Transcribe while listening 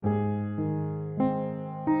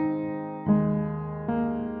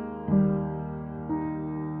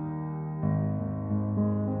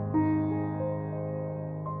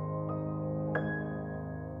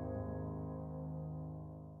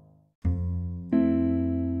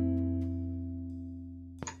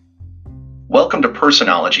Welcome to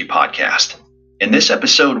Personology Podcast. In this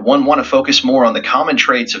episode, one want to focus more on the common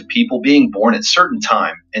traits of people being born at certain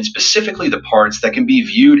time, and specifically the parts that can be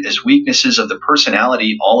viewed as weaknesses of the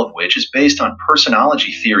personality, all of which is based on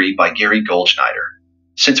personology theory by Goldschneider.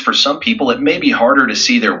 Since for some people it may be harder to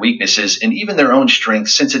see their weaknesses and even their own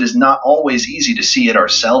strengths, since it is not always easy to see it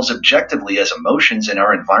ourselves objectively, as emotions in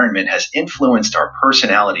our environment has influenced our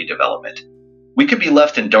personality development. We could be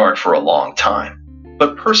left in dark for a long time.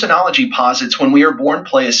 But personology posits when we are born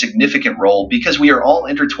play a significant role because we are all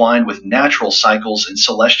intertwined with natural cycles and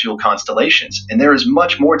celestial constellations, and there is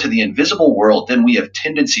much more to the invisible world than we have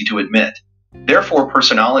tendency to admit. Therefore,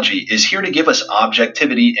 personology is here to give us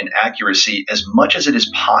objectivity and accuracy as much as it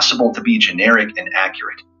is possible to be generic and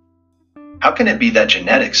accurate. How can it be that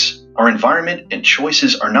genetics, our environment, and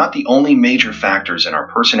choices are not the only major factors in our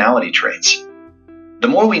personality traits? The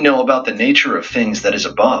more we know about the nature of things that is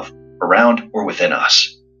above, around, or within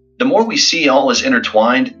us, the more we see all is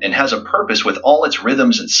intertwined and has a purpose with all its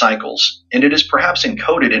rhythms and cycles, and it is perhaps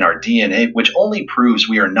encoded in our DNA, which only proves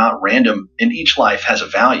we are not random and each life has a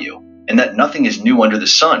value, and that nothing is new under the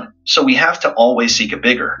sun, so we have to always seek a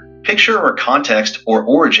bigger picture or context or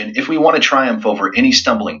origin if we want to triumph over any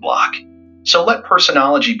stumbling block. So let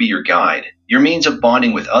personology be your guide, your means of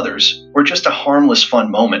bonding with others, or just a harmless fun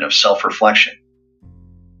moment of self-reflection.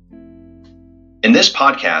 In this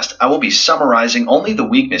podcast, I will be summarizing only the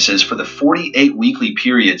weaknesses for the 48 weekly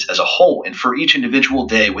periods as a whole and for each individual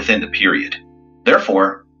day within the period.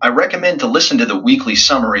 Therefore, I recommend to listen to the weekly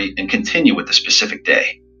summary and continue with the specific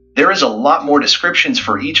day. There is a lot more descriptions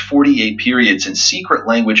for each 48 periods in Secret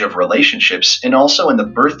Language of Relationships and also in the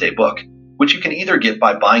Birthday book, which you can either get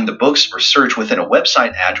by buying the books or search within a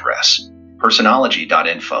website address,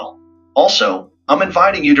 personology.info. Also, I'm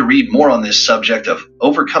inviting you to read more on this subject of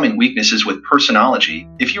overcoming weaknesses with personology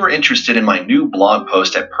if you are interested in my new blog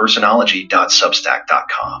post at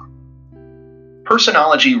personology.substack.com.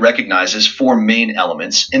 Personology recognizes four main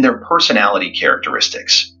elements in their personality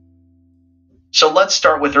characteristics. So let's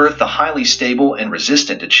start with Earth, the highly stable and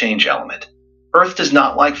resistant to change element. Earth does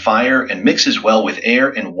not like fire and mixes well with air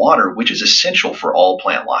and water, which is essential for all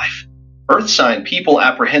plant life. Earth sign people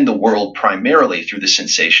apprehend the world primarily through the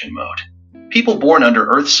sensation mode. People born under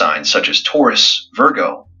Earth signs such as Taurus,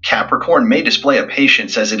 Virgo, Capricorn may display a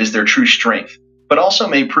patience as it is their true strength, but also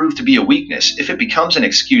may prove to be a weakness if it becomes an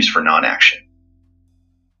excuse for non-action.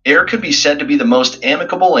 Air could be said to be the most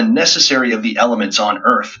amicable and necessary of the elements on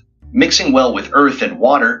Earth, mixing well with earth and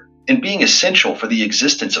water and being essential for the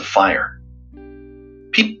existence of fire.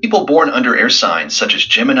 People born under air signs such as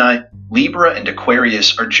Gemini, Libra, and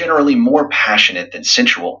Aquarius are generally more passionate than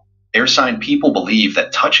sensual. Air sign people believe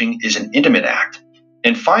that touching is an intimate act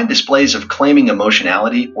and find displays of claiming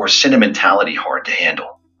emotionality or sentimentality hard to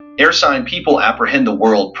handle. Air sign people apprehend the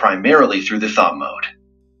world primarily through the thought mode.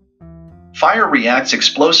 Fire reacts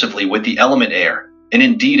explosively with the element air, and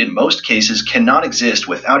indeed in most cases cannot exist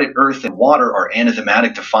without it. Earth and water are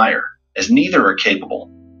anathematic to fire, as neither are capable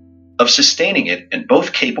of sustaining it and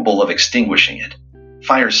both capable of extinguishing it.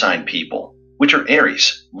 Fire sign people, which are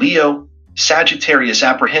Aries, Leo, Sagittarius,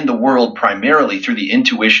 apprehend the world primarily through the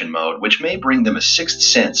intuition mode, which may bring them a sixth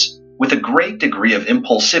sense with a great degree of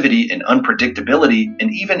impulsivity and unpredictability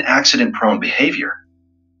and even accident-prone behavior.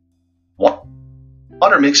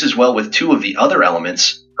 Water mixes well with two of the other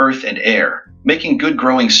elements, earth and air, making good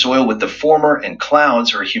growing soil with the former and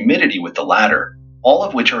clouds or humidity with the latter, all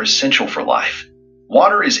of which are essential for life.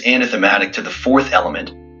 Water is anathematic to the fourth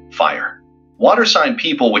element, fire. Water sign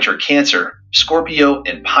people, which are Cancer, Scorpio,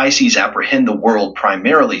 and Pisces, apprehend the world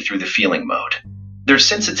primarily through the feeling mode. Their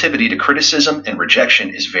sensitivity to criticism and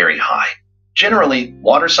rejection is very high. Generally,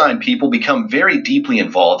 water sign people become very deeply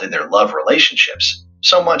involved in their love relationships,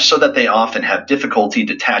 so much so that they often have difficulty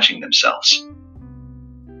detaching themselves.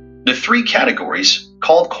 The three categories,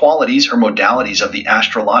 called qualities or modalities of the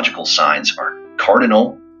astrological signs, are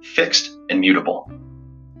cardinal, fixed, and mutable.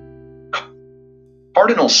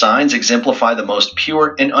 Cardinal signs exemplify the most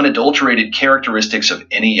pure and unadulterated characteristics of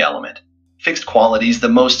any element. Fixed qualities, the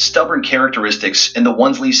most stubborn characteristics and the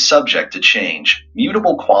ones least subject to change.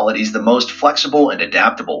 Mutable qualities, the most flexible and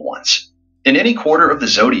adaptable ones. In any quarter of the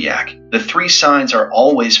zodiac, the three signs are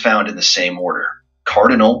always found in the same order: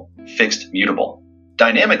 cardinal, fixed, mutable.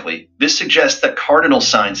 Dynamically, this suggests that cardinal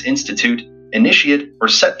signs institute, initiate, or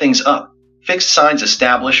set things up. Fixed signs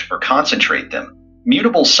establish or concentrate them.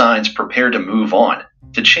 Mutable signs prepare to move on,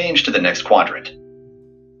 to change to the next quadrant.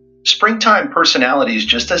 Springtime personalities,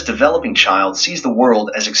 just as developing child, sees the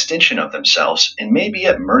world as extension of themselves and may be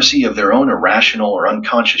at mercy of their own irrational or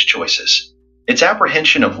unconscious choices. Its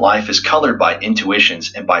apprehension of life is colored by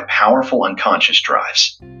intuitions and by powerful unconscious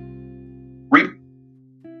drives.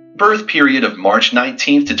 Rebirth period of March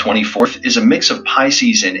 19th to 24th is a mix of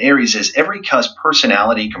Pisces and Aries, as every cusp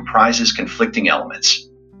personality comprises conflicting elements.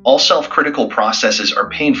 All self-critical processes are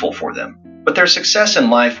painful for them, but their success in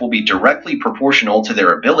life will be directly proportional to their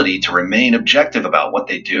ability to remain objective about what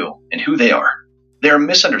they do and who they are. They are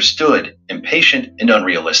misunderstood, impatient, and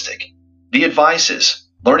unrealistic. The advice is,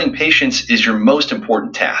 learning patience is your most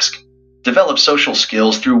important task. Develop social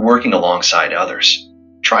skills through working alongside others.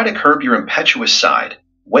 Try to curb your impetuous side.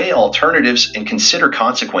 Weigh alternatives and consider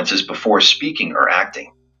consequences before speaking or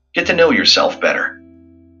acting. Get to know yourself better.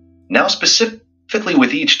 Now, specifically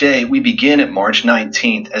with each day, we begin at March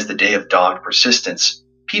 19th as the day of dogged persistence.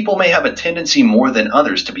 People may have a tendency more than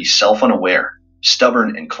others to be self-unaware,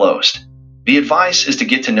 stubborn, and closed. The advice is to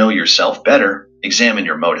get to know yourself better, examine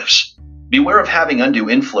your motives. Beware of having undue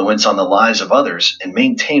influence on the lives of others and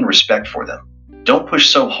maintain respect for them. Don't push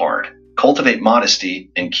so hard, cultivate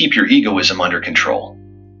modesty, and keep your egoism under control.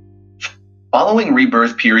 Following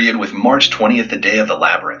rebirth period with March 20th, the day of the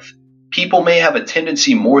Labyrinth, people may have a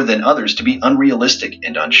tendency more than others to be unrealistic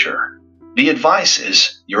and unsure. The advice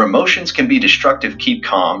is, your emotions can be destructive. Keep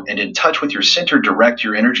calm and in touch with your center. Direct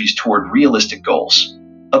your energies toward realistic goals.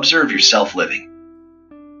 Observe yourself living.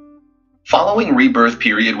 Following rebirth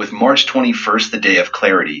period with March 21st, the day of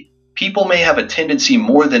clarity, people may have a tendency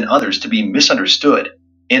more than others to be misunderstood,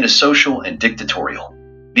 antisocial, and dictatorial.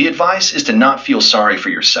 The advice is to not feel sorry for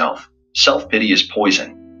yourself. Self-pity is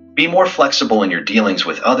poison. Be more flexible in your dealings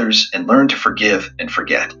with others and learn to forgive and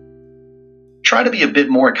forget. Try to be a bit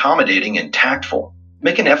more accommodating and tactful.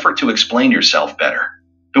 Make an effort to explain yourself better.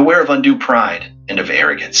 Beware of undue pride and of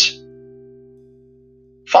arrogance.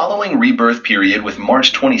 Following rebirth period with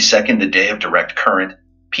March 22nd, the day of direct current,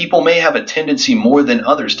 people may have a tendency more than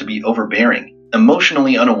others to be overbearing,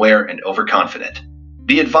 emotionally unaware, and overconfident.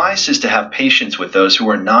 The advice is to have patience with those who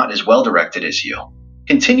are not as well directed as you.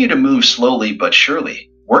 Continue to move slowly but surely,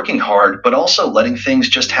 working hard but also letting things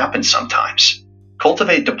just happen sometimes.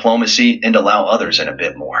 Cultivate diplomacy and allow others in a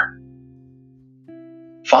bit more.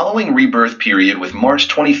 Following rebirth period with March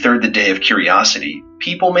 23rd, the day of curiosity,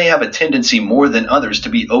 people may have a tendency more than others to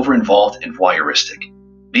be over-involved and voyeuristic.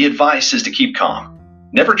 The advice is to keep calm.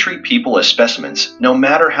 Never treat people as specimens, no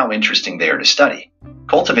matter how interesting they are to study.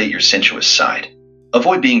 Cultivate your sensuous side.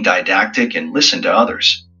 Avoid being didactic and listen to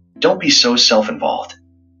others. Don't be so self-involved.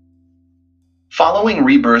 Following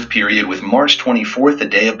rebirth period with March 24th, the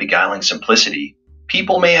day of Beguiling Simplicity,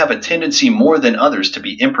 people may have a tendency more than others to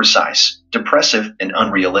be imprecise, depressive, and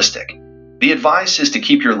unrealistic. The advice is to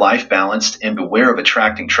keep your life balanced and beware of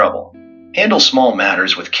attracting trouble. Handle small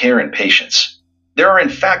matters with care and patience. There are in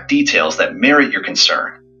fact details that merit your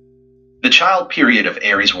concern. The child period of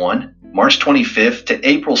Aries 1, March 25th to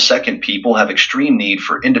April 2nd, people have extreme need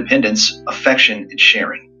for independence, affection, and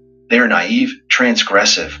sharing. They are naive,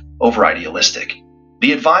 transgressive, over-idealistic.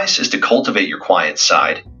 The advice is to cultivate your quiet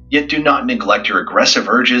side, yet do not neglect your aggressive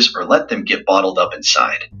urges or let them get bottled up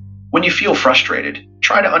inside. When you feel frustrated,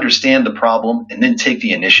 try to understand the problem and then take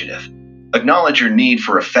the initiative. Acknowledge your need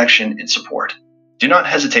for affection and support. Do not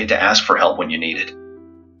hesitate to ask for help when you need it.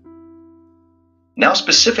 Now,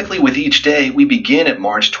 specifically with each day, we begin at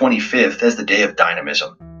March 25th as the day of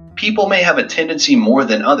Dynamism. People may have a tendency more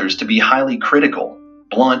than others to be highly critical,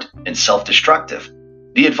 blunt, and self-destructive.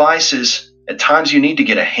 The advice is, at times you need to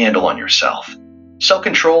get a handle on yourself.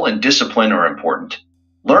 Self-control and discipline are important.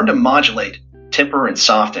 Learn to modulate, temper, and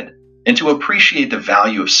soften, and to appreciate the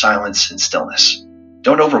value of silence and stillness.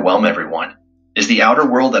 Don't overwhelm everyone. Is the outer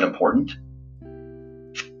world that important?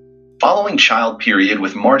 Following child period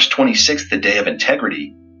with March 26th, the day of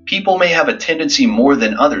integrity, people may have a tendency more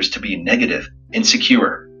than others to be negative,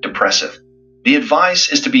 insecure, depressive. The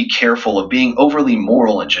advice is to be careful of being overly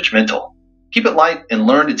moral and judgmental. Keep it light and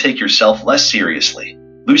learn to take yourself less seriously.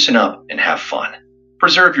 Loosen up and have fun.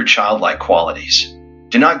 Preserve your childlike qualities.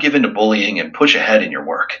 Do not give in to bullying and push ahead in your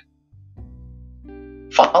work.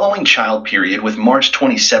 Following child period with March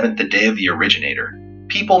 27th, the day of the originator,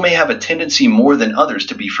 people may have a tendency more than others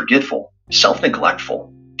to be forgetful,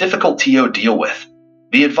 self-neglectful, difficult to deal with.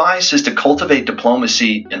 The advice is to cultivate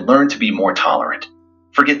diplomacy and learn to be more tolerant.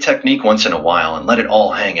 Forget technique once in a while and let it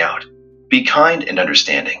all hang out. Be kind and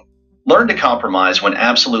understanding. Learn to compromise when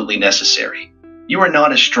absolutely necessary. You are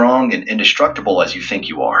not as strong and indestructible as you think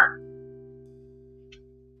you are.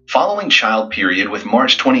 Following child period with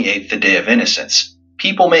March 28th, the day of innocence,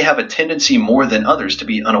 people may have a tendency more than others to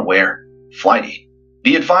be unaware, flighty.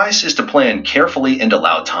 The advice is to plan carefully and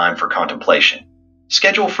allow time for contemplation.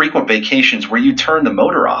 Schedule frequent vacations where you turn the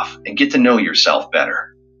motor off and get to know yourself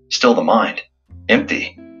better. Still the mind.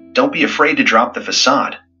 Empty. Don't be afraid to drop the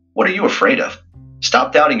facade. What are you afraid of?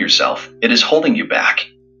 Stop doubting yourself. It is holding you back.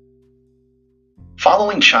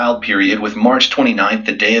 Following child period with March 29th,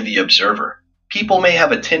 the day of the observer. People may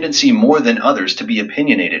have a tendency more than others to be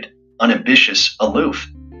opinionated, unambitious, aloof.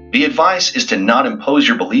 The advice is to not impose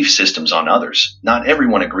your belief systems on others. Not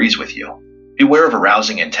everyone agrees with you. Beware of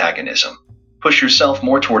arousing antagonism. Push yourself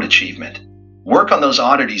more toward achievement. Work on those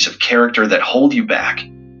oddities of character that hold you back.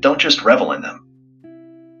 Don't just revel in them.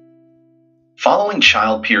 Following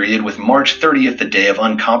child period with March 30th, the day of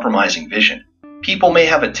uncompromising vision. People may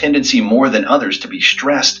have a tendency more than others to be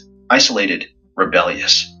stressed, isolated,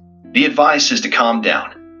 rebellious. The advice is to calm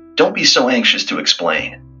down. Don't be so anxious to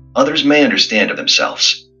explain. Others may understand of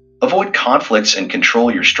themselves. Avoid conflicts and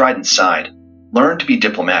control your strident side. Learn to be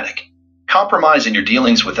diplomatic. Compromise in your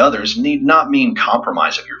dealings with others need not mean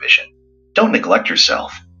compromise of your vision. Don't neglect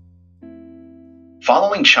yourself.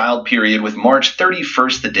 Following child period with March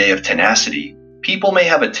 31st, the day of tenacity, people may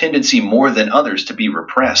have a tendency more than others to be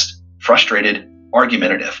repressed, frustrated,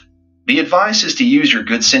 argumentative. The advice is to use your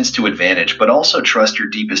good sense to advantage, but also trust your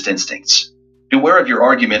deepest instincts. Beware of your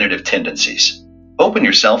argumentative tendencies. Open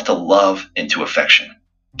yourself to love and to affection.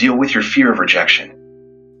 Deal with your fear of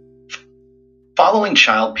rejection. Following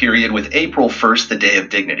child period with April 1st, the day of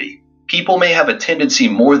dignity, people may have a tendency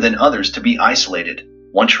more than others to be isolated,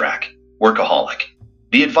 one-track, workaholic.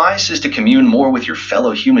 The advice is to commune more with your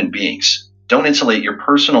fellow human beings. Don't insulate your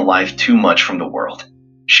personal life too much from the world.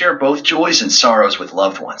 Share both joys and sorrows with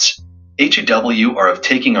loved ones. HEW are of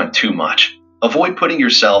taking on too much. Avoid putting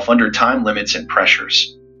yourself under time limits and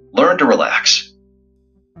pressures. Learn to relax.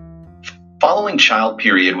 Following child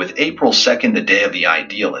period with April 2nd, the day of the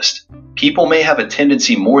idealist, people may have a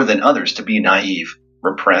tendency more than others to be naive,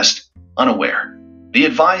 repressed, unaware. The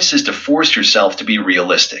advice is to force yourself to be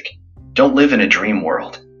realistic. Don't live in a dream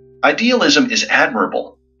world. Idealism is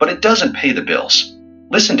admirable, but it doesn't pay the bills.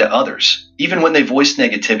 Listen to others, even when they voice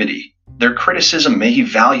negativity. Their criticism may be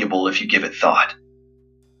valuable if you give it thought.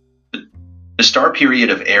 The star period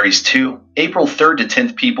of Aries 2, April 3rd to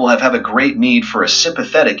 10th, people have a great need for a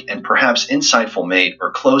sympathetic and perhaps insightful mate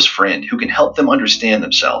or close friend who can help them understand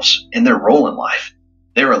themselves and their role in life.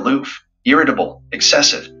 They're aloof, irritable,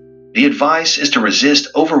 excessive. The advice is to resist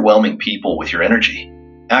overwhelming people with your energy.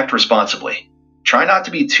 Act responsibly. Try not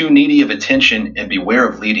to be too needy of attention and beware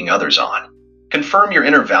of leading others on. Confirm your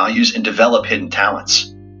inner values and develop hidden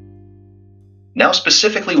talents. Now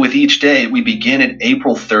specifically with each day, we begin at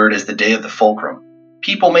April 3rd as the day of the fulcrum.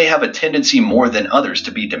 People may have a tendency more than others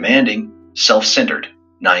to be demanding, self-centered,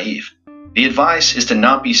 naive. The advice is to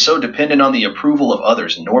not be so dependent on the approval of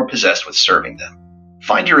others nor possessed with serving them.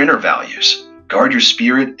 Find your inner values, guard your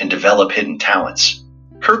spirit, and develop hidden talents.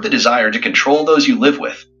 Curb the desire to control those you live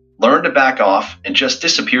with. Learn to back off and just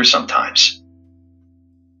disappear sometimes.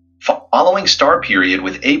 Following star period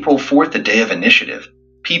with April 4th, the day of initiative,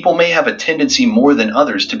 people may have a tendency more than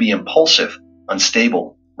others to be impulsive,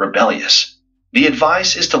 unstable, rebellious. The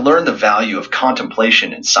advice is to learn the value of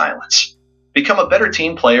contemplation and silence. Become a better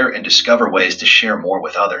team player and discover ways to share more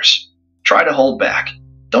with others. Try to hold back.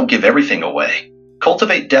 Don't give everything away.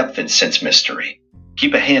 Cultivate depth and sense mystery.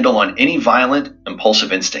 Keep a handle on any violent,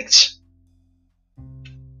 impulsive instincts.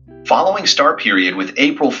 Following star period with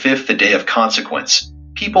April 5th, the day of consequence,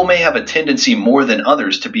 people may have a tendency more than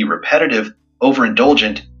others to be repetitive,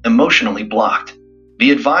 overindulgent, emotionally blocked.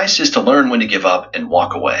 The advice is to learn when to give up and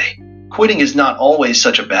walk away. Quitting is not always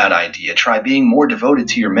such a bad idea. Try being more devoted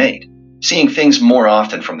to your mate, seeing things more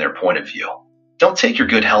often from their point of view. Don't take your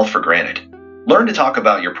good health for granted. Learn to talk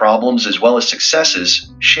about your problems as well as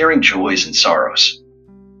successes, sharing joys and sorrows.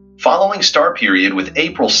 Following star period with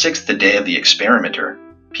April 6th, the day of the experimenter,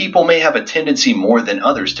 people may have a tendency more than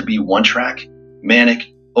others to be one-track,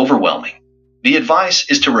 manic, overwhelming. The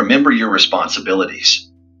advice is to remember your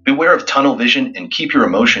responsibilities. Beware of tunnel vision and keep your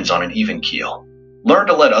emotions on an even keel. Learn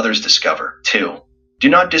to let others discover, too. Do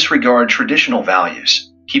not disregard traditional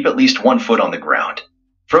values. Keep at least one foot on the ground.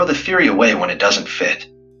 Throw the theory away when it doesn't fit.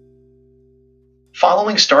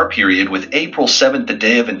 Following star period with April 7th, the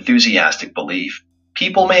day of enthusiastic belief,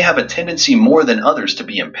 people may have a tendency more than others to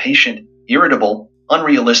be impatient, irritable,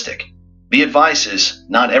 unrealistic. The advice is,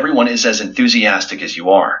 not everyone is as enthusiastic as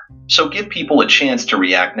you are, so give people a chance to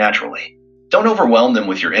react naturally. Don't overwhelm them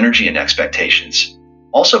with your energy and expectations.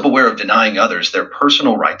 Also beware of denying others their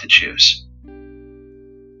personal right to choose.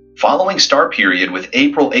 Following star period with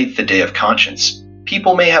April 8th, the day of conscience,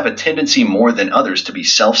 people may have a tendency more than others to be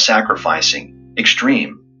self-sacrificing,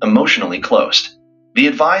 extreme, emotionally closed. The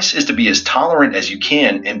advice is to be as tolerant as you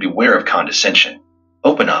can and beware of condescension.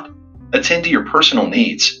 Open up. Attend to your personal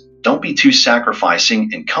needs. Don't be too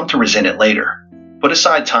sacrificing and come to resent it later. Put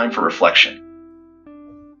aside time for reflection.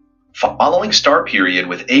 Following star period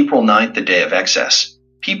with April 9th, the day of excess,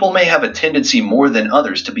 people may have a tendency more than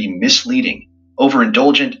others to be misleading,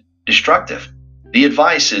 overindulgent, destructive. The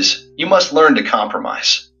advice is you must learn to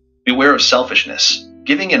compromise. Beware of selfishness.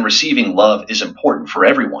 Giving and receiving love is important for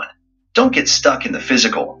everyone. Don't get stuck in the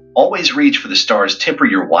physical. Always reach for the stars, temper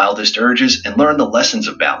your wildest urges, and learn the lessons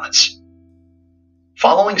of balance.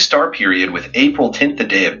 Following star period with April 10th, the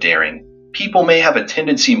day of daring, people may have a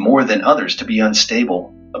tendency more than others to be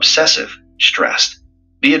unstable, obsessive, stressed.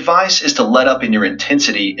 The advice is to let up in your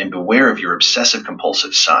intensity and beware of your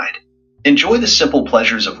obsessive-compulsive side. Enjoy the simple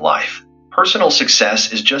pleasures of life. Personal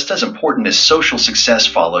success is just as important as social success.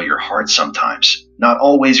 Follow your heart sometimes, not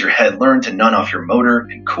always your head. Learn to numb off your motor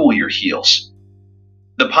and cool your heels.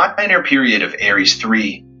 The pioneer period of Aries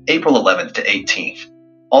 3, April 11th to 18th.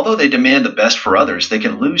 Although they demand the best for others, they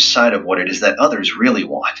can lose sight of what it is that others really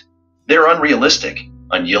want. They're unrealistic,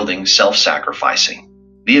 unyielding, self-sacrificing.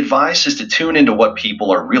 The advice is to tune into what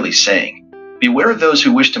people are really saying. Beware of those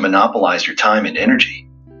who wish to monopolize your time and energy.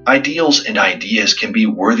 Ideals and ideas can be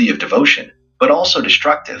worthy of devotion, but also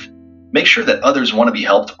destructive. Make sure that others want to be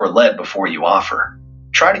helped or led before you offer.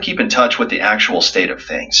 Try to keep in touch with the actual state of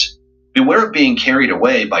things. Beware of being carried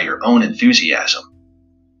away by your own enthusiasm.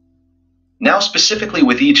 Now, specifically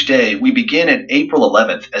with each day, we begin at April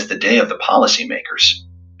 11th as the day of the policymakers.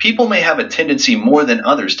 People may have a tendency more than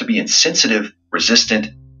others to be insensitive, resistant,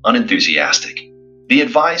 unenthusiastic. The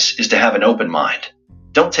advice is to have an open mind.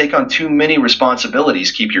 Don't take on too many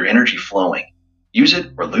responsibilities. Keep your energy flowing. Use it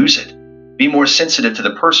or lose it. Be more sensitive to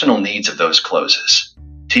the personal needs of those closest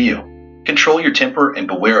to you. Control your temper and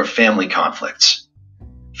beware of family conflicts.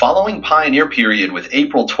 Following pioneer period with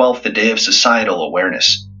April 12th, the day of societal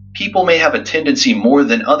awareness, people may have a tendency more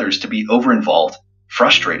than others to be overinvolved,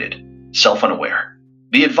 frustrated, self-unaware.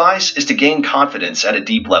 The advice is to gain confidence at a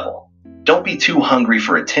deep level. Don't be too hungry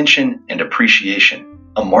for attention and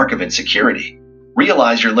appreciation, a mark of insecurity.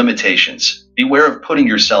 Realize your limitations. Beware of putting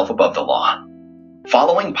yourself above the law.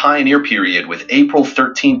 Following pioneer period with April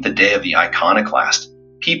 13th, the day of the iconoclast,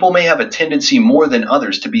 people may have a tendency more than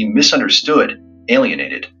others to be misunderstood,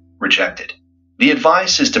 alienated, rejected. The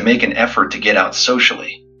advice is to make an effort to get out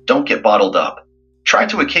socially. Don't get bottled up. Try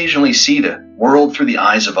to occasionally see the world through the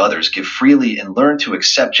eyes of others. Give freely and learn to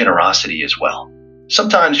accept generosity as well.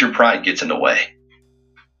 Sometimes your pride gets in the way.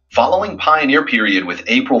 Following pioneer period with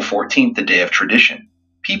April 14th, the day of tradition,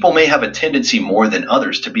 people may have a tendency more than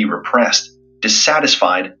others to be repressed,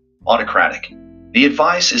 dissatisfied, autocratic. The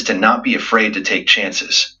advice is to not be afraid to take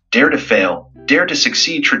chances. Dare to fail, dare to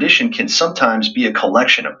succeed. Tradition can sometimes be a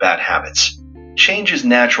collection of bad habits. Change is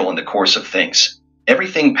natural in the course of things.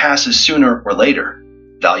 Everything passes sooner or later.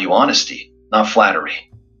 Value honesty, not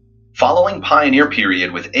flattery. Following pioneer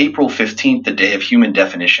period with April 15th, the day of human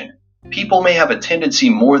definition, people may have a tendency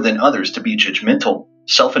more than others to be judgmental,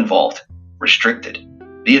 self-involved, restricted.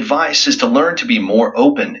 The advice is to learn to be more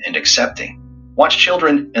open and accepting. Watch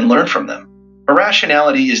children and learn from them.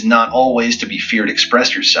 Irrationality is not always to be feared.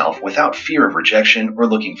 Express yourself without fear of rejection or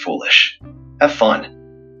looking foolish. Have fun.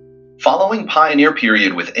 Following pioneer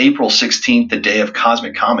period with April 16th, the day of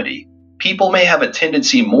cosmic comedy, people may have a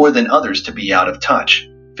tendency more than others to be out of touch,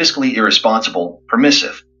 fiscally irresponsible,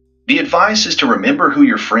 permissive. The advice is to remember who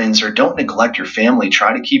your friends are. Don't neglect your family.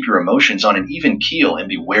 Try to keep your emotions on an even keel and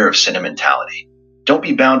beware of sentimentality. Don't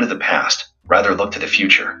be bound to the past. Rather look to the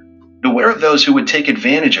future. Beware of those who would take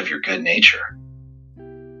advantage of your good nature.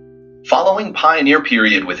 Following pioneer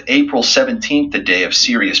period with April 17th, the day of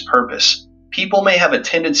serious purpose, people may have a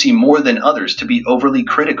tendency more than others to be overly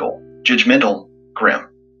critical, judgmental, grim.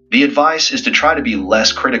 The advice is to try to be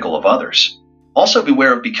less critical of others. Also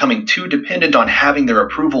beware of becoming too dependent on having their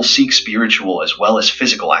approval. Seek spiritual as well as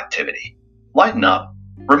physical activity. Lighten up.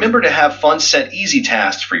 Remember to have fun. Set easy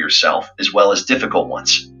tasks for yourself as well as difficult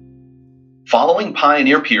ones. Following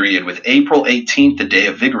pioneer period with April 18th, the day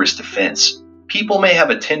of vigorous defense, people may have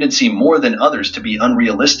a tendency more than others to be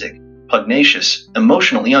unrealistic, pugnacious,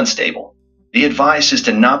 emotionally unstable. The advice is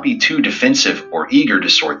to not be too defensive or eager to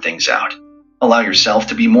sort things out. Allow yourself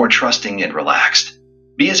to be more trusting and relaxed.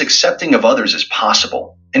 Be as accepting of others as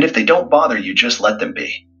possible, and if they don't bother you, just let them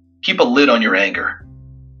be. Keep a lid on your anger.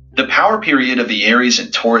 The power period of the Aries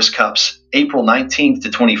and Taurus cups, April 19th to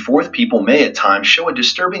 24th, people may at times show a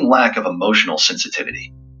disturbing lack of emotional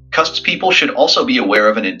sensitivity. CUSP people should also be aware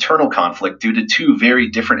of an internal conflict due to two very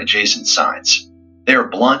different adjacent signs. They are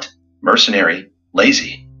blunt, mercenary,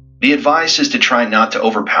 lazy. The advice is to try not to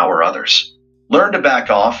overpower others. Learn to back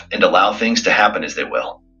off and allow things to happen as they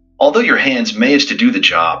will. Although your hands may itch to do the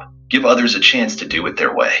job, give others a chance to do it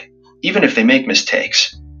their way, even if they make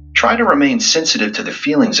mistakes. Try to remain sensitive to the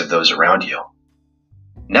feelings of those around you.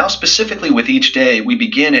 Now specifically with each day, we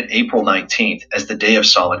begin at April 19th as the day of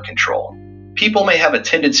solid control. People may have a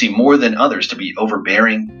tendency more than others to be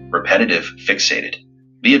overbearing, repetitive, fixated.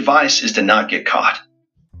 The advice is to not get caught.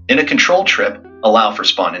 In a control trip, allow for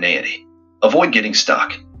spontaneity. Avoid getting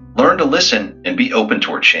stuck. Learn to listen and be open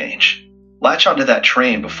toward change. Latch onto that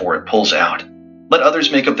train before it pulls out. Let others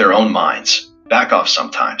make up their own minds. Back off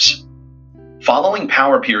sometimes. Following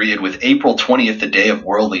power period with April 20th, the day of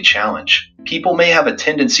worldly challenge, people may have a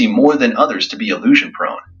tendency more than others to be illusion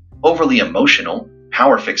prone, overly emotional,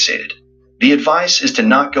 power fixated. The advice is to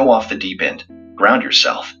not go off the deep end. Ground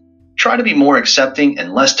yourself. Try to be more accepting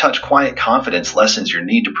and less touch quiet confidence lessens your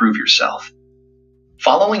need to prove yourself.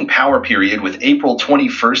 Following power period with April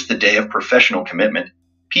 21st, the day of professional commitment,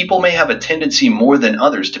 people may have a tendency more than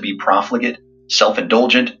others to be profligate,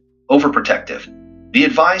 self-indulgent, overprotective. The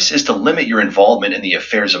advice is to limit your involvement in the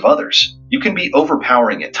affairs of others. You can be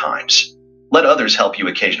overpowering at times. Let others help you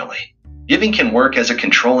occasionally. Giving can work as a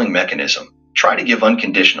controlling mechanism. Try to give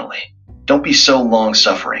unconditionally. Don't be so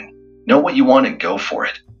long-suffering. Know what you want and go for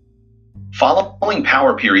it. Following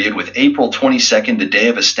power period with April 22nd, the day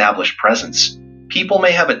of established presence, people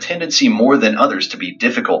may have a tendency more than others to be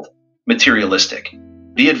difficult, materialistic.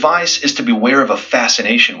 The advice is to beware of a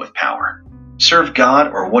fascination with power. Serve God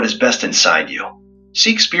or what is best inside you.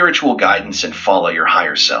 Seek spiritual guidance and follow your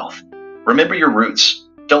higher self. Remember your roots.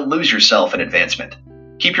 Don't lose yourself in advancement.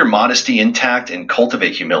 Keep your modesty intact and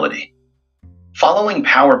cultivate humility. Following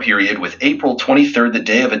power period with April 23rd, the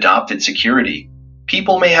day of adopted security,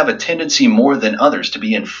 people may have a tendency more than others to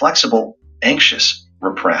be inflexible, anxious,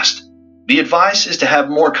 repressed. The advice is to have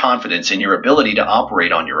more confidence in your ability to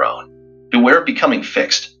operate on your own. Beware of becoming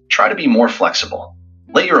fixed. Try to be more flexible.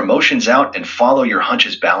 Let your emotions out and follow your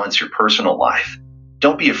hunches. Balance your personal life.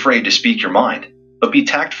 Don't be afraid to speak your mind, but be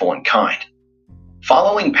tactful and kind.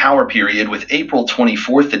 Following power period with April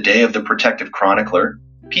 24th, the day of the protective chronicler,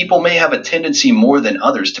 people may have a tendency more than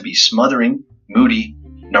others to be smothering, moody,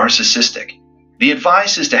 narcissistic. The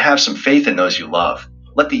advice is to have some faith in those you love.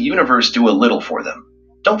 Let the universe do a little for them.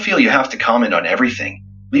 Don't feel you have to comment on everything.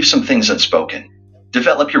 Leave some things unspoken.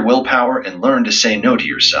 Develop your willpower and learn to say no to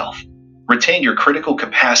yourself. Retain your critical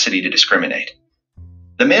capacity to discriminate.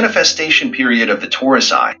 The manifestation period of the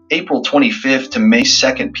Taurus eye, April 25th to May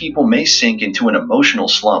 2nd, people may sink into an emotional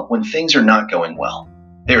slump when things are not going well.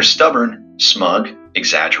 They are stubborn, smug,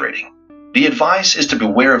 exaggerating. The advice is to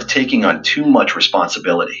beware of taking on too much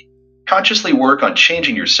responsibility. Consciously work on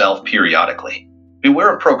changing yourself periodically.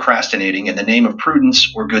 Beware of procrastinating in the name of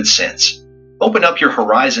prudence or good sense. Open up your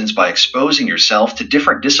horizons by exposing yourself to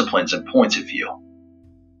different disciplines and points of view.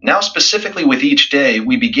 Now specifically with each day,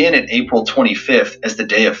 we begin at April 25th as the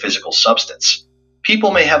day of physical substance.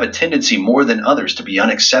 People may have a tendency more than others to be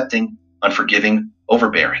unaccepting, unforgiving,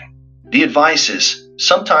 overbearing. The advice is,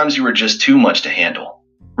 sometimes you are just too much to handle.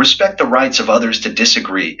 Respect the rights of others to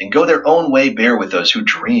disagree and go their own way. Bear with those who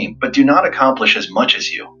dream but do not accomplish as much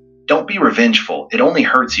as you. Don't be revengeful, it only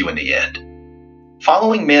hurts you in the end.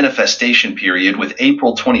 Following manifestation period with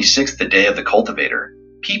April 26th, the day of the cultivator,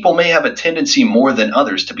 people may have a tendency more than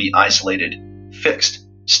others to be isolated, fixed,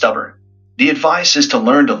 stubborn. The advice is to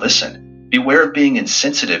learn to listen. Beware of being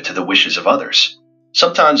insensitive to the wishes of others.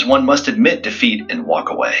 Sometimes one must admit defeat and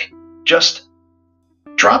walk away. Just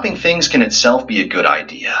dropping things can itself be a good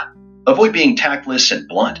idea. Avoid being tactless and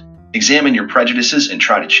blunt. Examine your prejudices and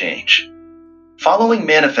try to change. Following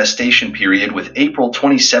manifestation period with April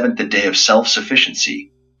 27th, the day of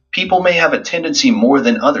self-sufficiency, people may have a tendency more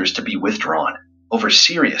than others to be withdrawn,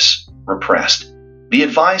 over-serious, repressed. The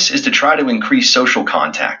advice is to try to increase social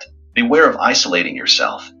contact. Beware of isolating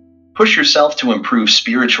yourself. Push yourself to improve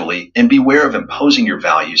spiritually and beware of imposing your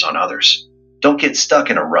values on others. Don't get stuck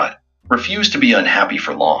in a rut. Refuse to be unhappy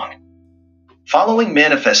for long. Following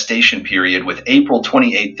manifestation period with April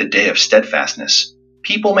 28th, the day of steadfastness,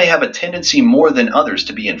 people may have a tendency more than others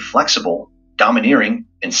to be inflexible, domineering,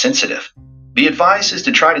 and sensitive. The advice is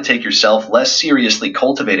to try to take yourself less seriously,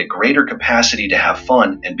 cultivate a greater capacity to have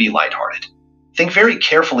fun and be lighthearted. Think very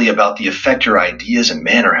carefully about the effect your ideas and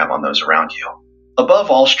manner have on those around you.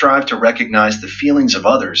 Above all, strive to recognize the feelings of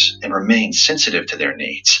others and remain sensitive to their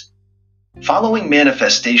needs. Following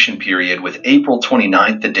manifestation period with April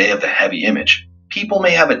 29th, the day of the heavy image, people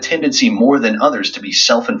may have a tendency more than others to be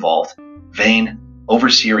self-involved, vain,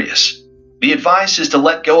 over-serious. The advice is to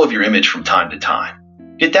let go of your image from time to time.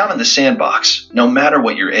 Get down in the sandbox, no matter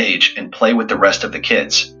what your age, and play with the rest of the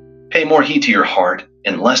kids. Pay more heed to your heart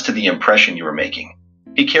and less to the impression you are making.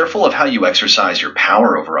 Be careful of how you exercise your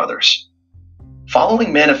power over others.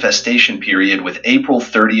 Following manifestation period with April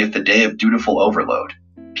 30th, the day of dutiful overload,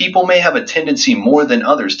 people may have a tendency more than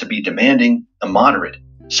others to be demanding, immoderate,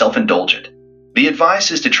 self-indulgent. The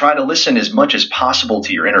advice is to try to listen as much as possible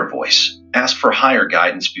to your inner voice. Ask for higher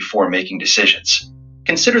guidance before making decisions.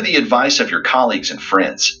 Consider the advice of your colleagues and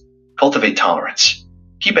friends. Cultivate tolerance.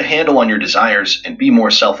 Keep a handle on your desires and be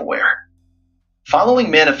more self-aware. Following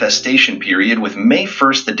manifestation period with May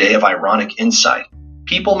 1st, the day of ironic insight,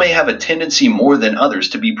 people may have a tendency more than others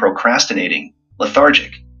to be procrastinating,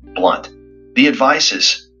 lethargic, blunt. The advice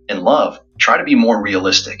is, in love, try to be more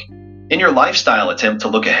realistic. In your lifestyle, attempt to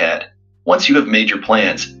look ahead. Once you have made your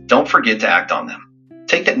plans, don't forget to act on them.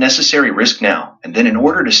 Take that necessary risk now and then in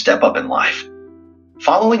order to step up in life.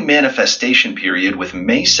 Following manifestation period with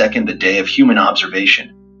May 2nd, the day of human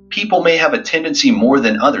observation, people may have a tendency more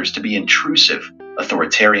than others to be intrusive,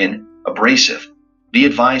 authoritarian, abrasive. The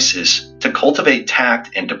advice is to cultivate tact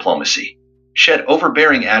and diplomacy. Shed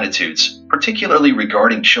overbearing attitudes, particularly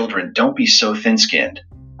regarding children. Don't be so thin-skinned.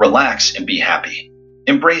 Relax and be happy.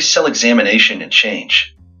 Embrace self-examination and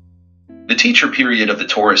change. The teacher period of the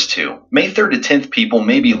Taurus 2, May 3rd to 10th, people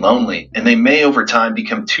may be lonely and they may over time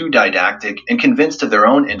become too didactic and convinced of their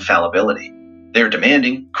own infallibility. They are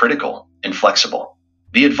demanding, critical, and flexible.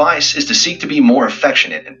 The advice is to seek to be more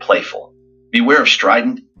affectionate and playful. Beware of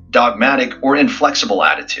strident, dogmatic, or inflexible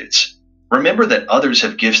attitudes. Remember that others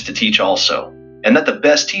have gifts to teach also, and that the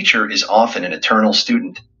best teacher is often an eternal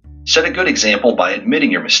student. Set a good example by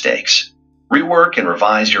admitting your mistakes. Rework and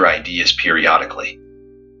revise your ideas periodically.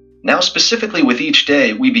 Now, specifically with each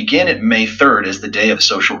day, we begin at May 3rd as the day of the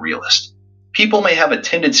social realist. People may have a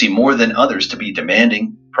tendency more than others to be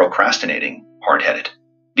demanding, procrastinating, hard-headed.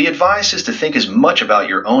 The advice is to think as much about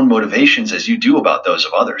your own motivations as you do about those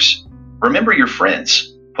of others. Remember your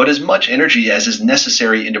friends. Put as much energy as is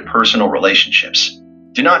necessary into personal relationships.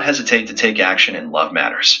 Do not hesitate to take action in love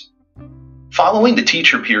matters. Following the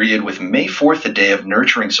teacher period with May 4th, the day of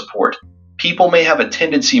nurturing support, people may have a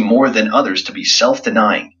tendency more than others to be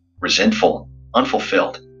self-denying, resentful,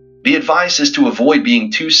 unfulfilled. The advice is to avoid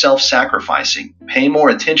being too self-sacrificing. Pay more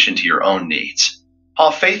attention to your own needs.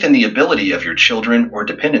 Have faith in the ability of your children or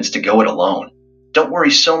dependents to go it alone. Don't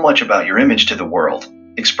worry so much about your image to the world.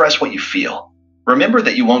 Express what you feel. Remember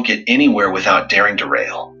that you won't get anywhere without daring to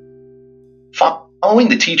rail. Following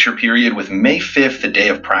the teacher period with May 5th, the day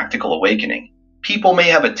of practical awakening, people may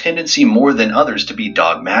have a tendency more than others to be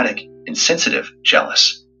dogmatic, insensitive,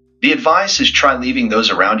 jealous. The advice is try leaving those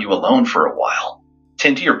around you alone for a while.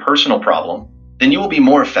 Tend to your personal problem, then you will be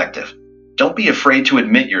more effective. Don't be afraid to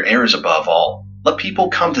admit your errors above all. Let people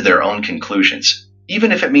come to their own conclusions,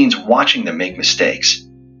 even if it means watching them make mistakes.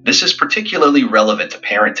 This is particularly relevant to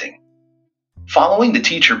parenting. Following the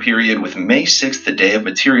teacher period with May 6th, the day of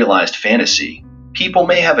materialized fantasy, people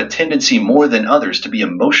may have a tendency more than others to be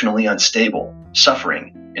emotionally unstable,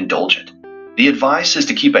 suffering, indulgent. The advice is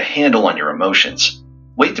to keep a handle on your emotions.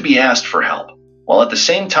 Wait to be asked for help, while at the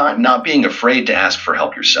same time not being afraid to ask for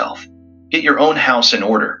help yourself. Get your own house in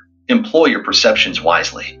order. Employ your perceptions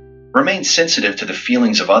wisely. Remain sensitive to the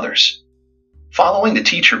feelings of others. Following the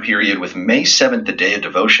teacher period with May 7th, the day of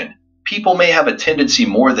devotion, people may have a tendency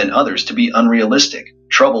more than others to be unrealistic,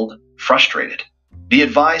 troubled, frustrated. The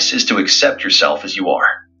advice is to accept yourself as you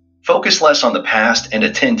are. Focus less on the past and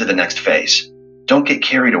attend to the next phase. Don't get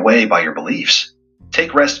carried away by your beliefs.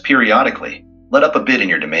 Take rest periodically. Let up a bit in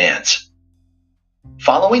your demands.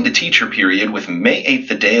 Following the teacher period with May 8th,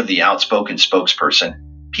 the day of the outspoken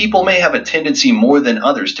spokesperson, people may have a tendency more than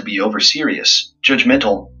others to be overserious,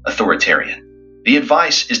 judgmental, authoritarian. The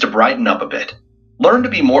advice is to brighten up a bit. Learn to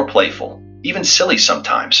be more playful, even silly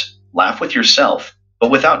sometimes. Laugh with yourself, but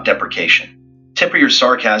without deprecation. Temper your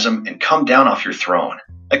sarcasm and come down off your throne.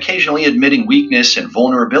 Occasionally admitting weakness and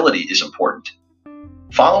vulnerability is important.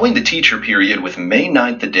 Following the teacher period with May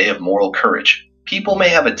 9th, the day of moral courage, people may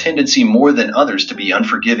have a tendency more than others to be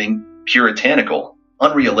unforgiving, puritanical,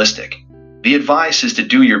 unrealistic. The advice is to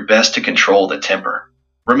do your best to control the temper.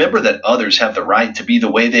 Remember that others have the right to be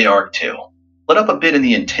the way they are too. Let up a bit in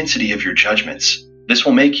the intensity of your judgments. This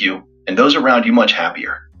will make you, and those around you, much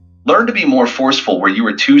happier. Learn to be more forceful where you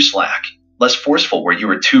are too slack, less forceful where you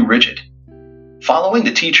are too rigid. Following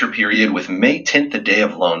the teacher period with May 10th, the day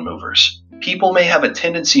of lone movers, people may have a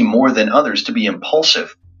tendency more than others to be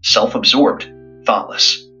impulsive, self-absorbed,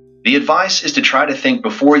 thoughtless. The advice is to try to think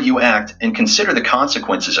before you act and consider the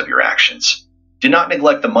consequences of your actions. Do not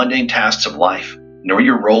neglect the mundane tasks of life, nor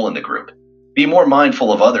your role in the group. Be more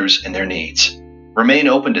mindful of others and their needs. Remain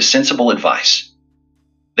open to sensible advice.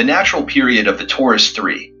 The natural period of the Taurus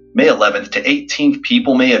 3, May 11th to 18th,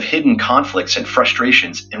 people may have hidden conflicts and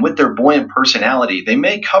frustrations, and with their buoyant personality, they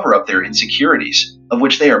may cover up their insecurities, of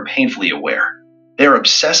which they are painfully aware. They are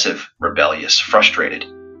obsessive, rebellious, frustrated.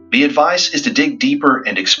 The advice is to dig deeper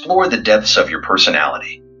and explore the depths of your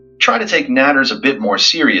personality. Try to take matters a bit more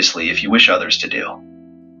seriously if you wish others to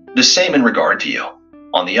do. The same in regard to you.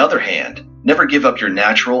 On the other hand, never give up your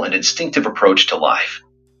natural and instinctive approach to life.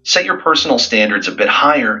 Set your personal standards a bit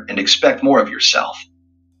higher and expect more of yourself.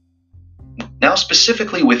 Now,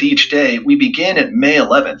 specifically with each day, we begin at May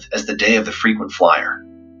 11th as the day of the frequent flyer.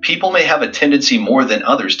 People may have a tendency more than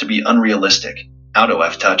others to be unrealistic, out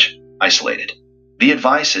of touch, isolated. The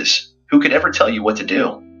advice is, who could ever tell you what to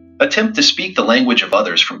do? Attempt to speak the language of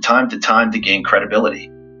others from time to time to gain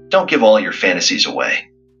credibility. Don't give all your fantasies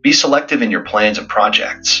away. Be selective in your plans and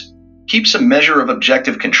projects. Keep some measure of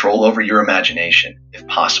objective control over your imagination, if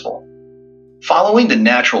possible. Following the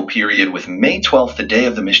natural period with May 12th, the day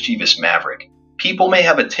of the mischievous maverick, people may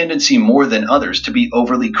have a tendency more than others to be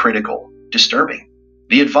overly critical, disturbing.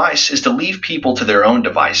 The advice is to leave people to their own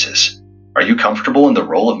devices. Are you comfortable in the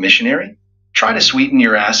role of missionary? Try to sweeten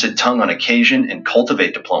your acid tongue on occasion and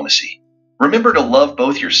cultivate diplomacy. Remember to love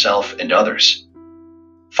both yourself and others.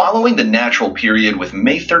 Following the natural period with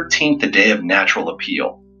May 13th, the day of natural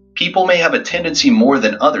appeal, people may have a tendency more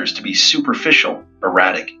than others to be superficial,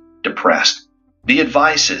 erratic, depressed. The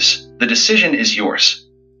advice is, the decision is yours.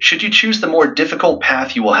 Should you choose the more difficult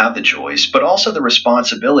path, you will have the joys, but also the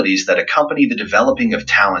responsibilities that accompany the developing of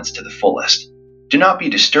talents to the fullest. Do not be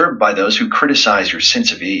disturbed by those who criticize your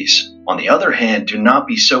sense of ease. On the other hand, do not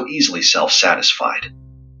be so easily self-satisfied.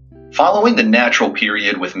 Following the natural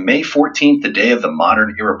period with May 14th, the day of the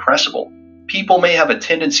modern irrepressible, people may have a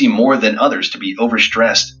tendency more than others to be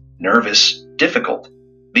overstressed, nervous, difficult.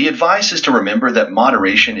 The advice is to remember that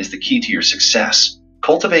moderation is the key to your success.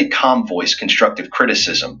 Cultivate calm voice constructive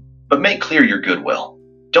criticism, but make clear your goodwill.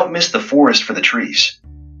 Don't miss the forest for the trees.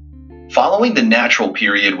 Following the natural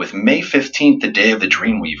period with May 15th, the day of the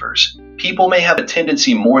dreamweavers, people may have a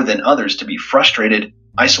tendency more than others to be frustrated,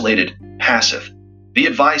 isolated, passive. The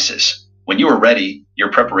advice is, when you are ready,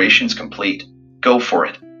 your preparations complete. Go for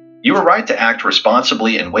it. You are right to act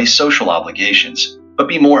responsibly and weigh social obligations, but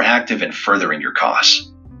be more active in furthering your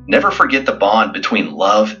cause. Never forget the bond between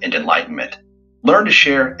love and enlightenment. Learn to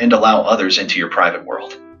share and allow others into your private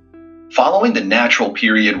world. Following the natural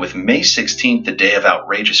period with May 16th, the day of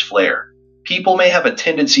outrageous flair, people may have a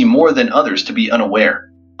tendency more than others to be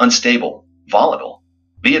unaware, unstable, volatile.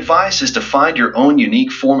 The advice is to find your own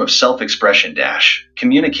unique form of self-expression.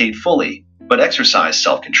 Communicate fully, but exercise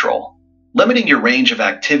self-control. Limiting your range of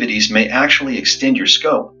activities may actually extend your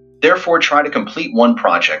scope. Therefore, try to complete one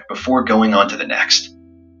project before going on to the next.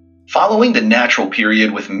 Following the natural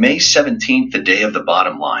period with May 17th, the day of the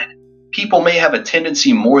bottom line, people may have a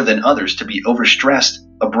tendency more than others to be overstressed,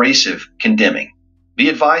 abrasive, condemning. The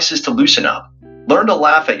advice is to loosen up. Learn to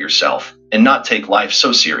laugh at yourself and not take life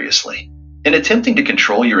so seriously. In attempting to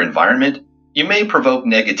control your environment, you may provoke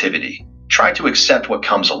negativity. Try to accept what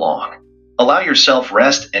comes along. Allow yourself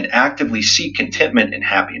rest and actively seek contentment and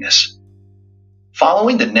happiness.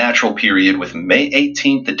 Following the natural period with May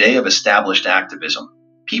 18th, the day of established activism,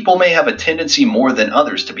 people may have a tendency more than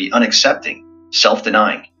others to be unaccepting,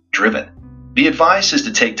 self-denying, driven. The advice is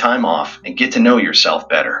to take time off and get to know yourself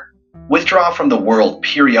better. Withdraw from the world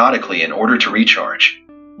periodically in order to recharge.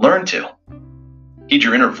 Learn to heed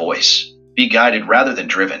your inner voice. Be guided rather than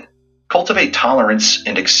driven. Cultivate tolerance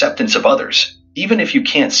and acceptance of others, even if you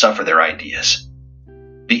can't suffer their ideas.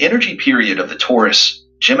 The energy period of the Taurus,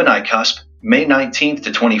 Gemini cusp, May 19th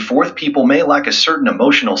to 24th, people may lack a certain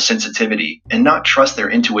emotional sensitivity and not trust their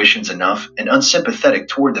intuitions enough and unsympathetic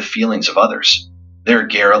toward the feelings of others. They're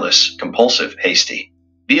garrulous, compulsive, hasty.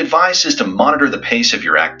 The advice is to monitor the pace of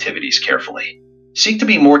your activities carefully. Seek to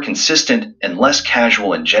be more consistent and less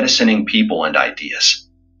casual in jettisoning people and ideas.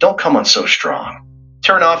 Don't come on so strong.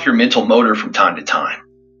 Turn off your mental motor from time to time.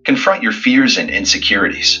 Confront your fears and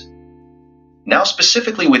insecurities. Now,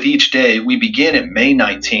 specifically with each day, we begin at May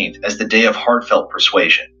 19th as the day of heartfelt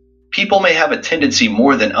persuasion. People may have a tendency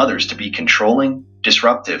more than others to be controlling,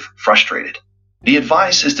 disruptive, frustrated. The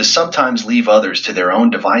advice is to sometimes leave others to their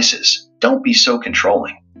own devices. Don't be so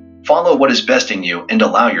controlling. Follow what is best in you and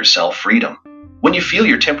allow yourself freedom. When you feel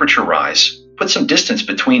your temperature rise, put some distance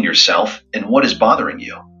between yourself and what is bothering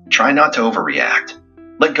you. Try not to overreact.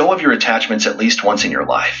 Let go of your attachments at least once in your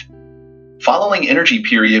life. Following energy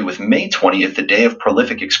period with May 20th, the day of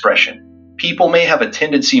prolific expression, people may have a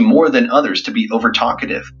tendency more than others to be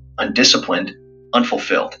overtalkative, undisciplined,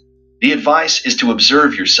 unfulfilled. The advice is to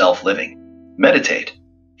observe yourself living. Meditate.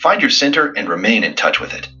 Find your center and remain in touch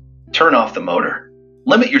with it. Turn off the motor.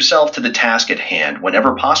 Limit yourself to the task at hand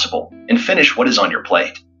whenever possible and finish what is on your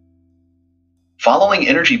plate. Following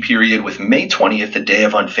energy period with May 20th, the day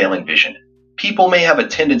of unfailing vision, people may have a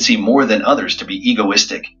tendency more than others to be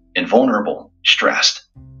egoistic, invulnerable, stressed.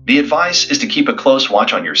 The advice is to keep a close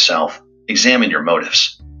watch on yourself, examine your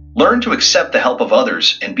motives. Learn to accept the help of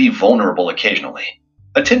others and be vulnerable occasionally.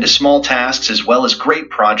 Attend to small tasks as well as great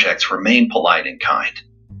projects. Remain polite and kind.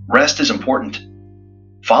 Rest is important.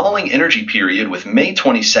 Following energy period with May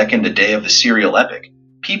 22nd, the day of the serial epic,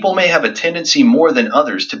 people may have a tendency more than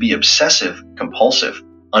others to be obsessive, compulsive,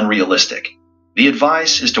 unrealistic. The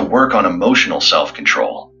advice is to work on emotional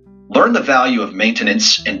self-control. Learn the value of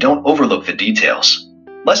maintenance and don't overlook the details.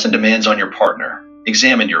 Lessen demands on your partner.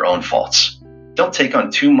 Examine your own faults. Don't take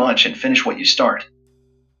on too much and finish what you start.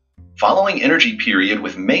 Following energy period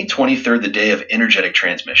with May 23rd, the day of energetic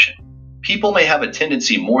transmission, people may have a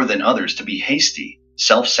tendency more than others to be hasty,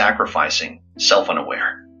 self-sacrificing,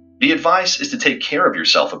 self-unaware. The advice is to take care of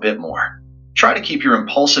yourself a bit more. Try to keep your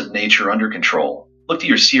impulsive nature under control. Look to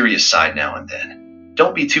your serious side now and then.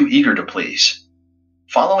 Don't be too eager to please.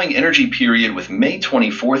 Following energy period with May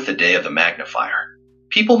 24th, the day of the magnifier,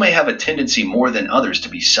 people may have a tendency more than others to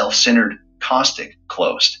be self-centered, caustic,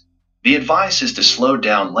 closed. The advice is to slow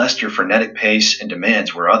down lest your frenetic pace and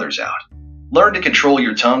demands wear others out. Learn to control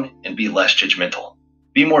your tongue and be less judgmental.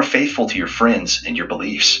 Be more faithful to your friends and your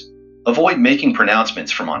beliefs. Avoid making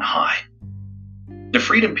pronouncements from on high. The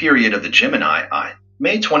freedom period of the Gemini,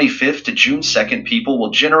 May 25th to June 2nd, people will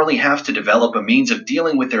generally have to develop a means of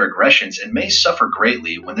dealing with their aggressions and may suffer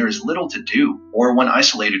greatly when there is little to do or when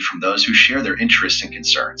isolated from those who share their interests and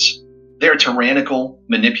concerns. They are tyrannical,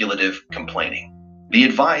 manipulative, complaining. The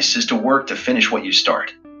advice is to work to finish what you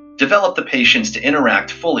start. Develop the patience to interact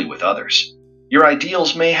fully with others. Your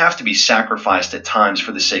ideals may have to be sacrificed at times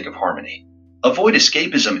for the sake of harmony. Avoid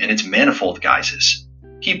escapism in its manifold guises.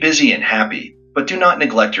 Keep busy and happy, but do not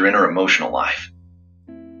neglect your inner emotional life.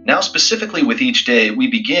 Now specifically with each day, we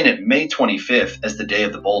begin at May 25th as the day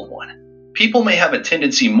of the bold one. People may have a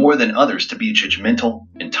tendency more than others to be judgmental,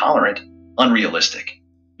 intolerant, unrealistic.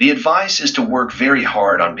 The advice is to work very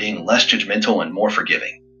hard on being less judgmental and more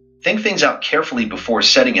forgiving. Think things out carefully before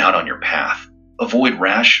setting out on your path. Avoid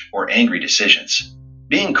rash or angry decisions.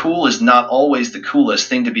 Being cool is not always the coolest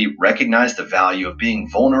thing to be. Recognize the value of being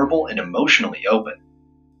vulnerable and emotionally open.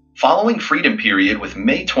 Following freedom period with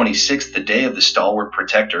May 26th, the day of the stalwart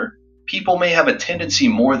protector, people may have a tendency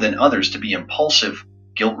more than others to be impulsive,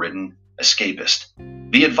 guilt-ridden, escapist.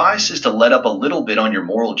 The advice is to let up a little bit on your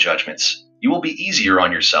moral judgments. You will be easier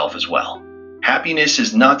on yourself as well. Happiness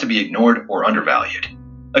is not to be ignored or undervalued.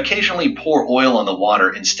 Occasionally pour oil on the water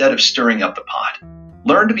instead of stirring up the pot.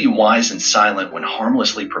 Learn to be wise and silent when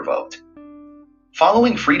harmlessly provoked.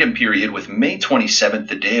 Following freedom period with May 27th,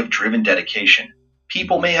 the day of driven dedication,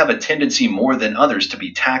 people may have a tendency more than others to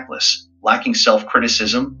be tactless, lacking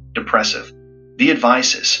self-criticism, depressive. The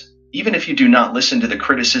advice is, even if you do not listen to the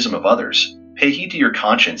criticism of others, pay heed to your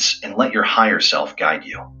conscience and let your higher self guide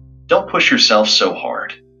you. Don't push yourself so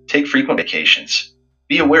hard. Take frequent vacations.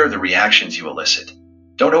 Be aware of the reactions you elicit.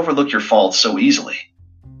 Don't overlook your faults so easily.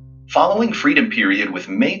 Following freedom period with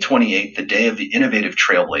May 28th, the day of the innovative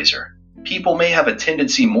trailblazer, people may have a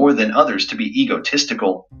tendency more than others to be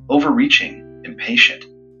egotistical, overreaching, impatient.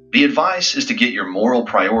 The advice is to get your moral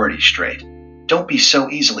priorities straight. Don't be so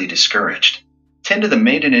easily discouraged. Tend to the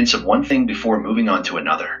maintenance of one thing before moving on to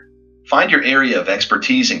another. Find your area of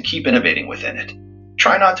expertise and keep innovating within it.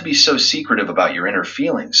 Try not to be so secretive about your inner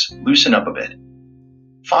feelings. Loosen up a bit.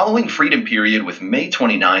 Following freedom period with May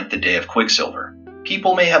 29th, the day of Quicksilver,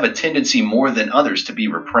 people may have a tendency more than others to be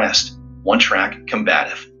repressed, one-track,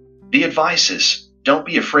 combative. The advice is, don't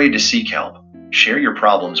be afraid to seek help. Share your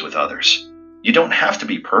problems with others. You don't have to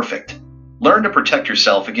be perfect. Learn to protect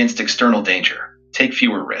yourself against external danger. Take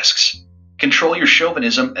fewer risks. Control your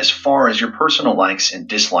chauvinism as far as your personal likes and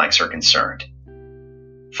dislikes are concerned.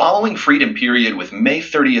 Following freedom period with May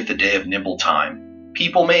 30th, the day of nimble time,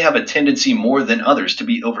 people may have a tendency more than others to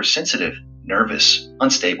be oversensitive, nervous,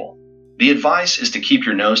 unstable. The advice is to keep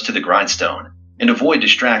your nose to the grindstone and avoid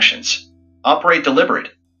distractions. Operate deliberate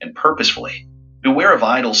and purposefully. Beware of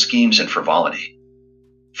idle schemes and frivolity.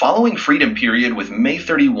 Following freedom period with May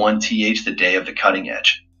 31th, the day of the cutting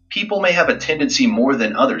edge, people may have a tendency more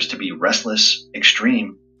than others to be restless,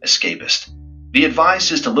 extreme, escapist. The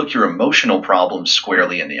advice is to look your emotional problems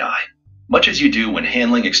squarely in the eye, much as you do when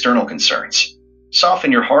handling external concerns.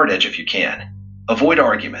 Soften your hard edge if you can. Avoid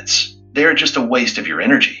arguments. They are just a waste of your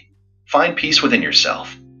energy. Find peace within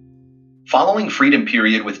yourself. Following freedom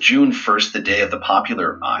period with June 1st, the day of the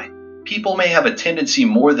popular eye, people may have a tendency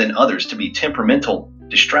more than others to be temperamental,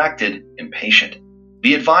 distracted, impatient.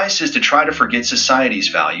 The advice is to try to forget society's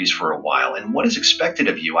values for a while and what is expected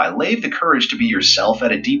of you. Lave the courage to be yourself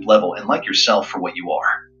at a deep level and like yourself for what you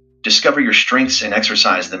are. Discover your strengths and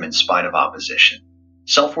exercise them in spite of opposition.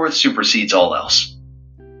 Self-worth supersedes all else.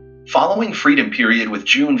 Following freedom period with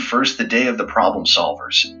June 1st, the day of the problem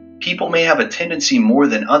solvers. People may have a tendency more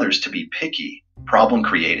than others to be picky, problem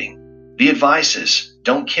creating. The advice is,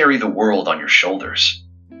 don't carry the world on your shoulders.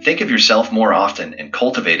 Think of yourself more often and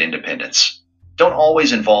cultivate independence. Don't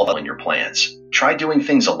always involve in your plans. Try doing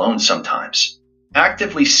things alone sometimes.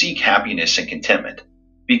 Actively seek happiness and contentment.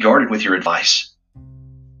 Be guarded with your advice.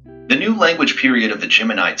 The new language period of the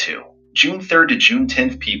Gemini 2, June 3rd to June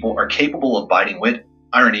 10th. People are capable of biting wit,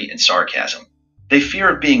 irony, and sarcasm. They fear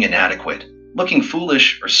of being inadequate, looking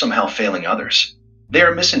foolish, or somehow failing others. They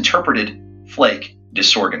are misinterpreted, flake,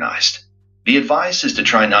 disorganized. The advice is to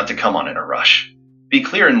try not to come on in a rush. Be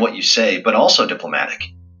clear in what you say, but also diplomatic.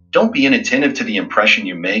 Don't be inattentive to the impression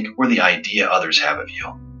you make or the idea others have of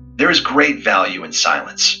you. There is great value in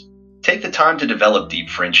silence. Take the time to develop deep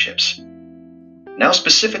friendships. Now,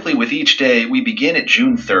 specifically with each day, we begin at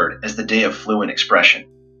June 3rd as the day of fluent expression.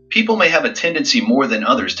 People may have a tendency more than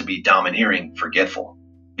others to be domineering, forgetful.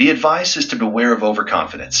 The advice is to beware of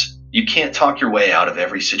overconfidence. You can't talk your way out of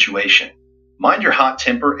every situation. Mind your hot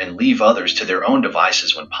temper and leave others to their own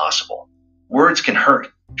devices when possible. Words can hurt.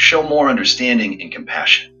 Show more understanding and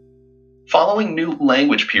compassion. Following new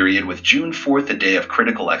language period with June 4th, the day of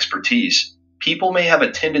critical expertise, people may have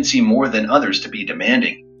a tendency more than others to be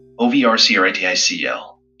demanding,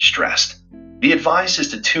 overcritical, stressed. The advice is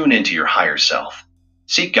to tune into your higher self.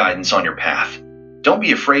 Seek guidance on your path. Don't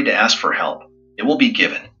be afraid to ask for help. It will be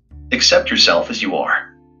given. Accept yourself as you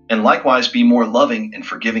are. And likewise be more loving and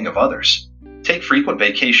forgiving of others. Take frequent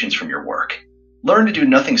vacations from your work. Learn to do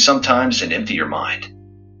nothing sometimes and empty your mind.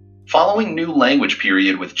 Following new language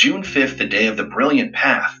period with June 5th, the day of the brilliant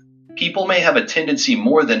path, people may have a tendency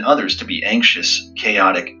more than others to be anxious,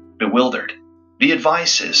 chaotic, bewildered. The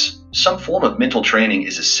advice is, some form of mental training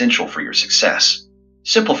is essential for your success.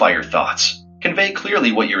 Simplify your thoughts. Convey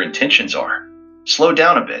clearly what your intentions are. Slow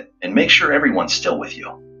down a bit and make sure everyone's still with you.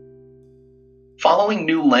 Following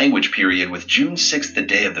new language period with June 6th, the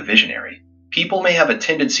day of the visionary, people may have a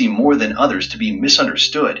tendency more than others to be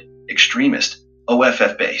misunderstood, extremist,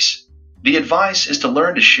 OFF base. The advice is to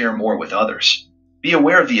learn to share more with others. Be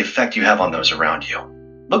aware of the effect you have on those around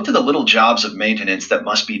you. Look to the little jobs of maintenance that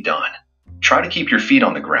must be done. Try to keep your feet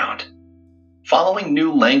on the ground. Following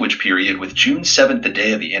new language period with June 7th, the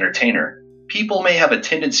day of the entertainer, people may have a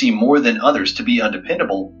tendency more than others to be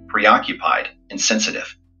undependable, preoccupied, and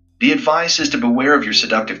sensitive. The advice is to beware of your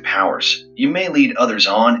seductive powers. You may lead others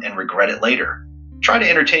on and regret it later. Try to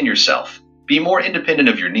entertain yourself. Be more independent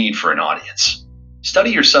of your need for an audience. Study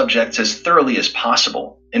your subjects as thoroughly as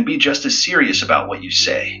possible and be just as serious about what you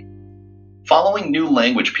say. Following new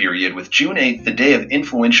language period with June 8th, the day of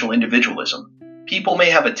influential individualism, people may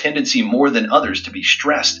have a tendency more than others to be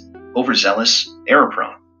stressed, overzealous,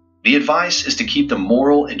 error-prone. The advice is to keep the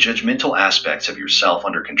moral and judgmental aspects of yourself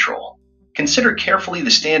under control. Consider carefully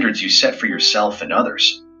the standards you set for yourself and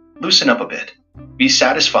others. Loosen up a bit. Be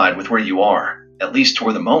satisfied with where you are, at least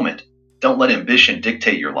toward the moment. Don't let ambition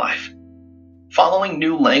dictate your life. Following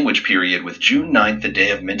new language period with June 9th, the day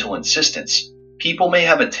of mental insistence, people may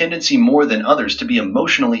have a tendency more than others to be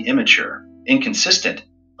emotionally immature, inconsistent,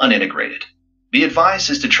 unintegrated. The advice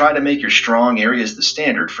is to try to make your strong areas the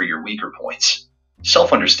standard for your weaker points.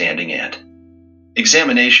 Self-understanding and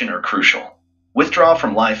examination are crucial. Withdraw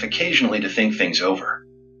from life occasionally to think things over.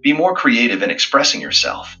 Be more creative in expressing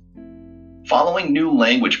yourself. Following new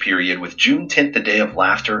language period with June 10th, the day of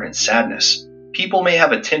laughter and sadness, people may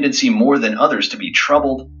have a tendency more than others to be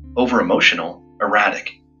troubled, over-emotional,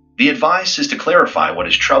 erratic. The advice is to clarify what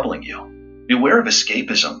is troubling you. Beware of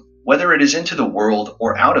escapism, whether it is into the world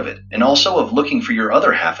or out of it, and also of looking for your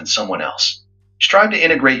other half in someone else. Strive to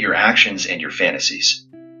integrate your actions and your fantasies.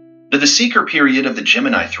 The seeker period of the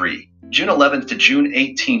Gemini 3, June 11th to June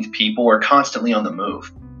 18th, people are constantly on the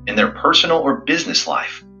move in their personal or business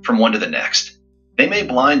life from one to the next. They may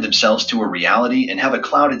blind themselves to a reality and have a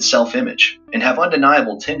clouded self-image and have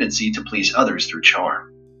undeniable tendency to please others through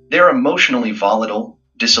charm. They are emotionally volatile,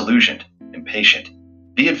 disillusioned, impatient.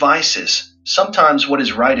 The advice is, sometimes what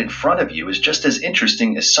is right in front of you is just as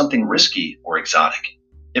interesting as something risky or exotic.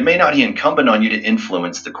 It may not be incumbent on you to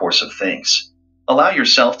influence the course of things. Allow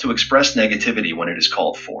yourself to express negativity when it is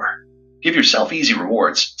called for. Give yourself easy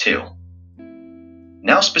rewards, too.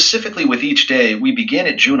 Now, specifically with each day, we begin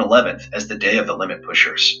at June 11th as the day of the limit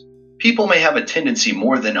pushers. People may have a tendency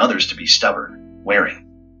more than others to be stubborn, wearing.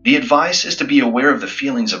 The advice is to be aware of the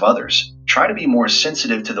feelings of others. Try to be more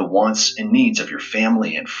sensitive to the wants and needs of your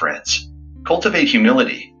family and friends. Cultivate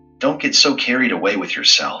humility. Don't get so carried away with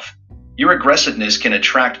yourself. Your aggressiveness can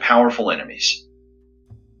attract powerful enemies.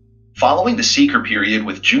 Following the seeker period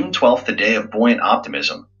with June 12th, the day of buoyant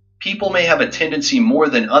optimism, people may have a tendency more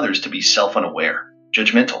than others to be self-unaware,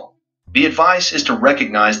 judgmental. The advice is to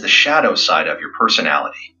recognize the shadow side of your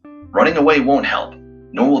personality. Running away won't help,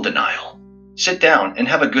 nor will denial. Sit down and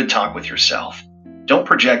have a good talk with yourself. Don't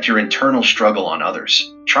project your internal struggle on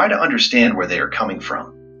others. Try to understand where they are coming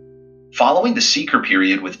from. Following the seeker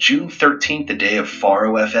period with June 13th, the day of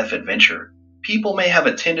Faro FF adventure, people may have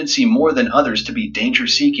a tendency more than others to be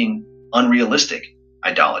danger-seeking, unrealistic,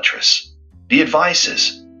 idolatrous. The advice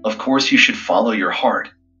is, of course, you should follow your heart,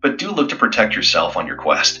 but do look to protect yourself on your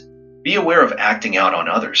quest. Be aware of acting out on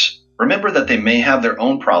others. Remember that they may have their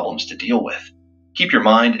own problems to deal with. Keep your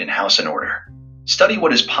mind and house in order. Study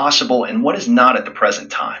what is possible and what is not at the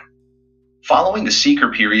present time. Following the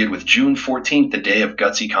seeker period with June 14th, the day of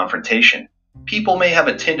gutsy confrontation, people may have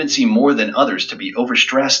a tendency more than others to be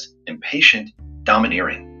overstressed, impatient,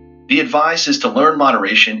 domineering. The advice is to learn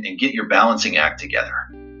moderation and get your balancing act together.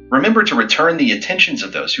 Remember to return the attentions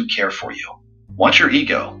of those who care for you. Watch your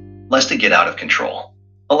ego, lest it get out of control.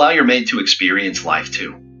 Allow your mate to experience life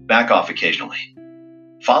too. Back off occasionally.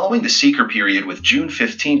 Following the seeker period with June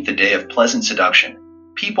 15th, the day of pleasant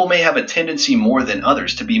seduction, people may have a tendency more than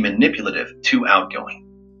others to be manipulative, too outgoing.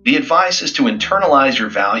 The advice is to internalize your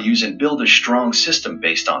values and build a strong system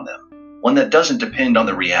based on them, one that doesn't depend on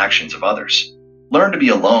the reactions of others. Learn to be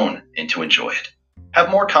alone and to enjoy it.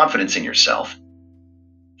 Have more confidence in yourself.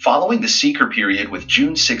 Following the seeker period with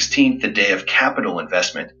June 16th, the day of capital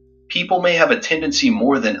investment, people may have a tendency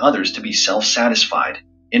more than others to be self-satisfied,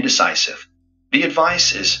 indecisive. The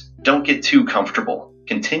advice is, don't get too comfortable.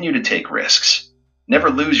 Continue to take risks. Never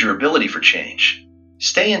lose your ability for change.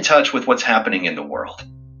 Stay in touch with what's happening in the world.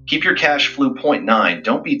 Keep your cash flow 0.9.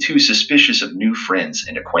 Don't be too suspicious of new friends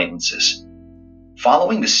and acquaintances.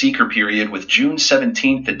 Following the seeker period with June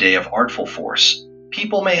 17th, the day of artful force,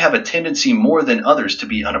 people may have a tendency more than others to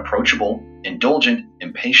be unapproachable, indulgent,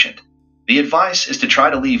 impatient. The advice is to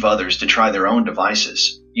try to leave others to try their own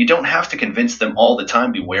devices. You don't have to convince them all the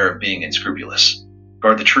time. Beware of being unscrupulous.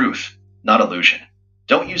 Guard the truth, not illusion.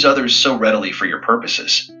 Don't use others so readily for your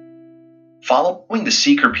purposes. Following the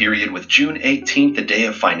seeker period with June 18th, the day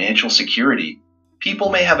of financial security,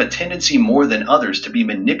 people may have a tendency more than others to be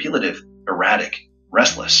manipulative, erratic,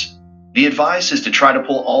 restless. The advice is to try to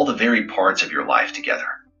pull all the varied parts of your life together.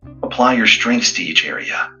 Apply your strengths to each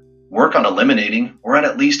area. Work on eliminating or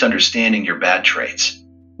at least understanding your bad traits.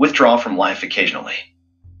 Withdraw from life occasionally.